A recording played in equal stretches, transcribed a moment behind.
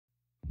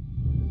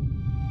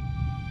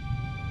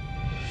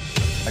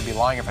I'd be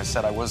lying if I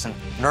said I wasn't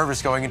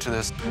nervous going into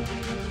this.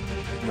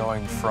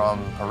 Going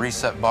from a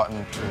reset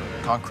button to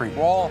a concrete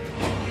wall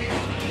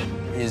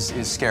is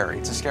scary.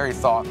 It's a scary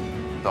thought.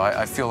 So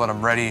I feel that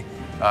I'm ready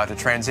to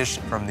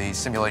transition from the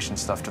simulation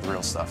stuff to the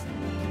real stuff.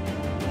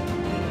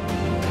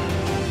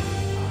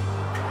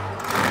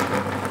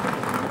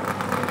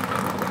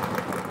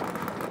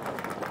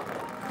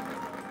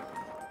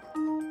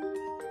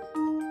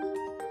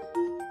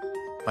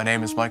 My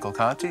name is Michael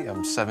Conti.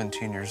 I'm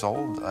 17 years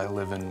old. I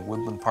live in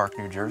Woodland Park,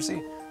 New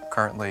Jersey.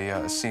 Currently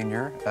a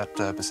senior at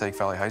Passaic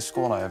Valley High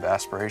School, and I have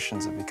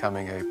aspirations of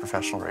becoming a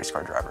professional race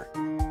car driver.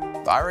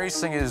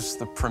 iRacing is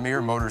the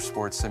premier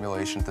motorsports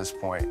simulation at this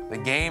point. The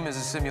game is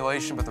a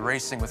simulation, but the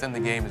racing within the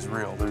game is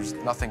real. There's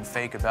nothing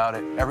fake about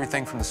it.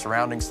 Everything from the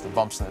surroundings to the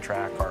bumps in the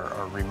track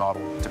are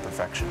remodeled to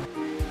perfection.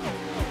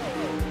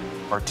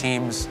 Our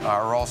teams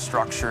are all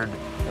structured,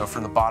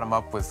 from the bottom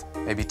up with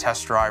maybe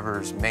test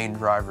drivers, main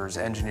drivers,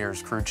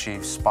 engineers, crew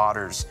chiefs,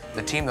 spotters.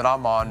 The team that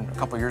I'm on a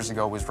couple years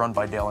ago was run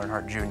by Dale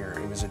Earnhardt Jr.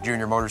 It was a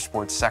junior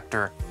motorsports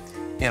sector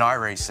in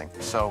iRacing.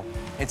 So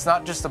it's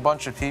not just a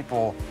bunch of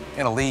people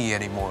in a league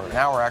anymore.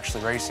 Now we're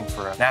actually racing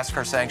for a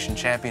NASCAR sanctioned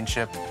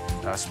championship,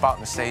 a spot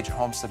on the stage at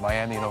Homestead,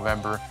 Miami in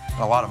November, and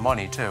a lot of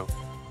money too.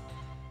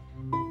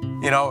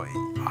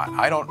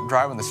 I don't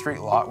drive on the street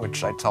a lot,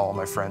 which I tell all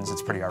my friends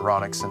it's pretty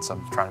ironic since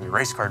I'm trying to be a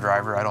race car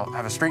driver. I don't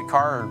have a street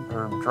car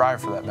or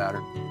drive for that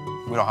matter.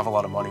 We don't have a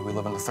lot of money. We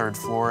live on the 3rd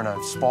floor in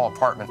a small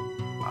apartment.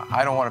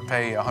 I don't want to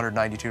pay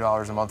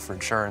 $192 a month for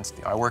insurance.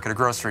 I work at a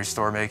grocery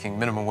store making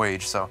minimum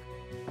wage, so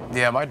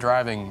yeah, my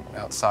driving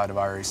outside of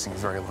iRacing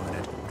is very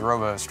limited. I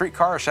drove a street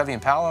car, a Chevy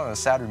Impala, a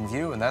Saturn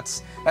Vue, and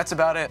that's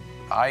about it.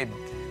 I've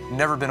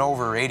never been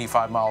over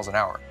 85 miles an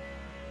hour.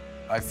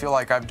 I feel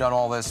like I've done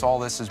all this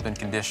has been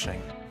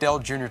conditioning. Dale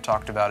Jr.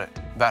 talked about it,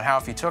 about how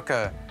if you took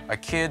a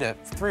kid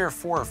at 3 or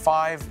 4 or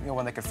 5,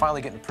 when they could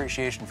finally get an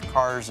appreciation for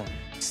cars, and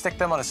stick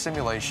them on a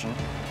simulation,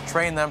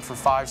 train them for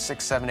 5,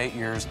 6, 7, 8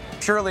 years,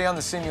 purely on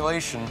the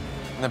simulation,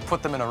 and then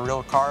put them in a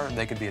real car,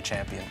 they could be a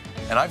champion.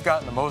 And I've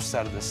gotten the most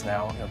out of this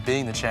now,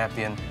 being the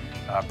champion,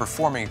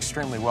 performing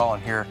extremely well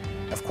on here.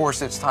 Of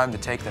course, it's time to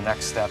take the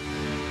next step.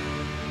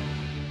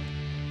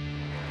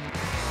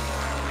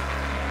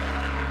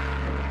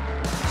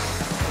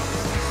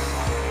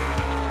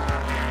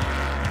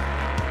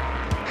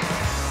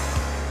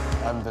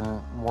 I've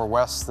been more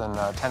west than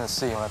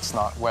Tennessee, and that's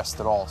not west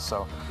at all.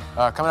 So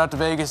coming out to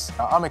Vegas,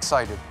 I'm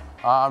excited.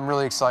 I'm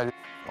really excited.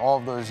 All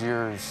of those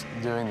years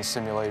doing the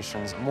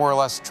simulations, more or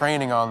less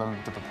training on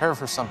them to prepare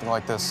for something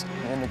like this.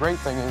 And the great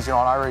thing is,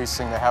 on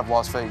iRacing, they have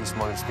Las Vegas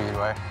Motor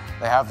Speedway.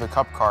 They have the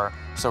Cup car,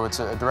 so it's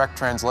a direct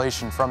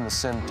translation from the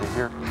sim to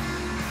here.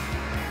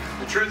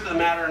 The truth of the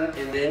matter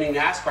in any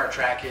NASCAR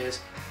track is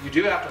you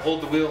do have to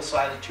hold the wheel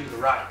slightly to the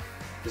right,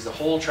 because the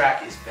whole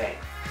track is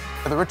banked.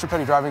 The Richard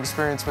Petty driving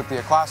experience with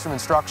the classroom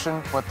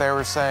instruction, what they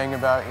were saying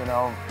about,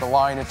 the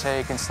line to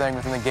take and staying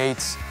within the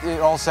gates, it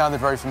all sounded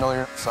very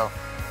familiar. So,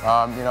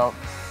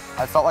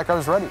 I felt like I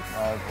was ready.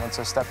 Once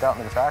I stepped out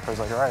into the track, I was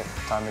like, all right,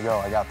 time to go,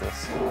 I got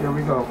this. Here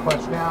we go,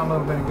 clutch down, a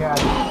little bit of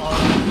gas.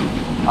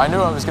 I knew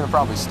I was going to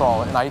probably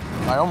stall it, and I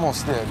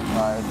almost did.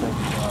 I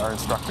think our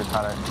instructor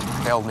kind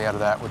of bailed me out of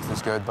that, which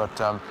was good. But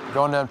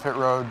going down pit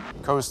road,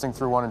 coasting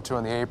through 1 and 2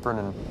 on the apron,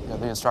 and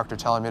the instructor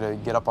telling me to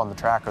get up on the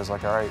track, I was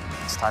like, all right,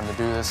 it's time to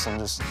do this, and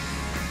just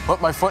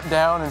put my foot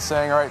down and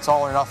saying, all right, it's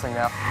all or nothing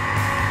now.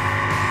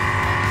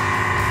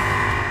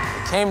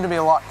 It came to me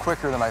a lot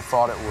quicker than I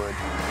thought it would.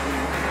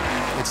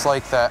 It's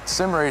like that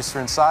sim racer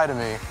inside of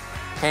me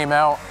came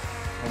out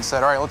and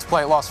said, all right, let's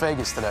play at Las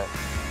Vegas today.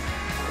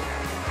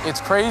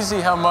 It's crazy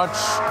how much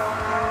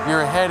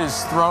your head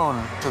is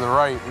thrown to the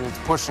right. It's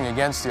pushing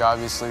against you,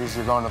 obviously, as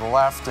you're going to the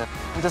left. And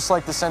just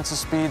like the sense of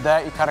speed,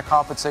 that you kind of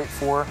compensate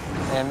for.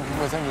 And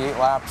within the 8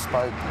 laps,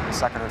 by the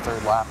 2nd or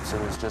 3rd laps,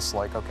 it was just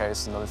like, okay,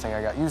 it's another thing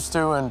I got used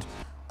to, and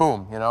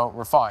boom,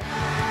 we're fine.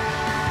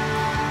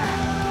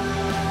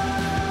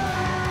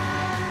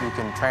 You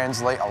can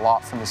translate a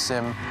lot from the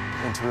sim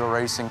into real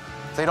racing.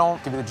 They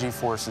don't give you the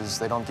G-forces,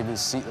 they don't give you the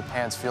seat of the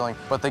pants feeling,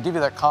 but they give you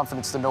that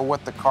confidence to know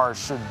what the car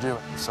should do.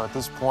 So at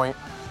this point,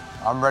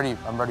 I'm ready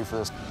for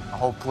this.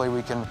 Hopefully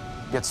we can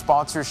get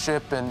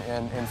sponsorship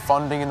and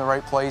funding in the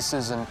right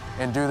places and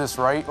do this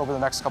right over the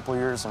next couple of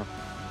years, and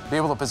be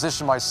able to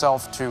position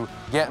myself to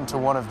get into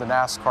one of the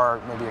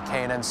NASCAR, maybe a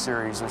K&N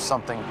series or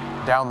something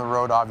down the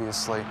road,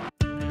 obviously.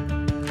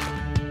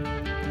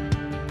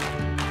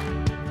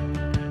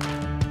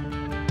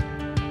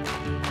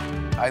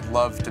 I'd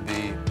love to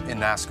be in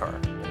NASCAR.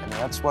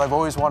 That's what I've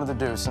always wanted to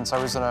do since I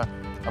was in a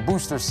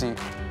booster seat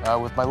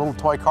with my little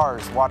toy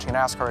cars watching a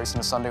NASCAR race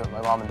on a Sunday with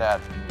my mom and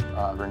dad.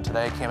 And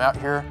today I came out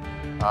here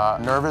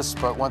nervous,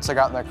 but once I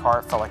got in that car,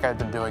 it felt like I'd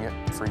been doing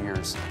it for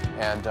years.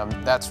 And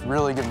that's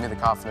really given me the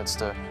confidence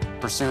to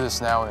pursue this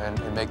now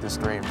and make this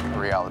dream a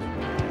reality.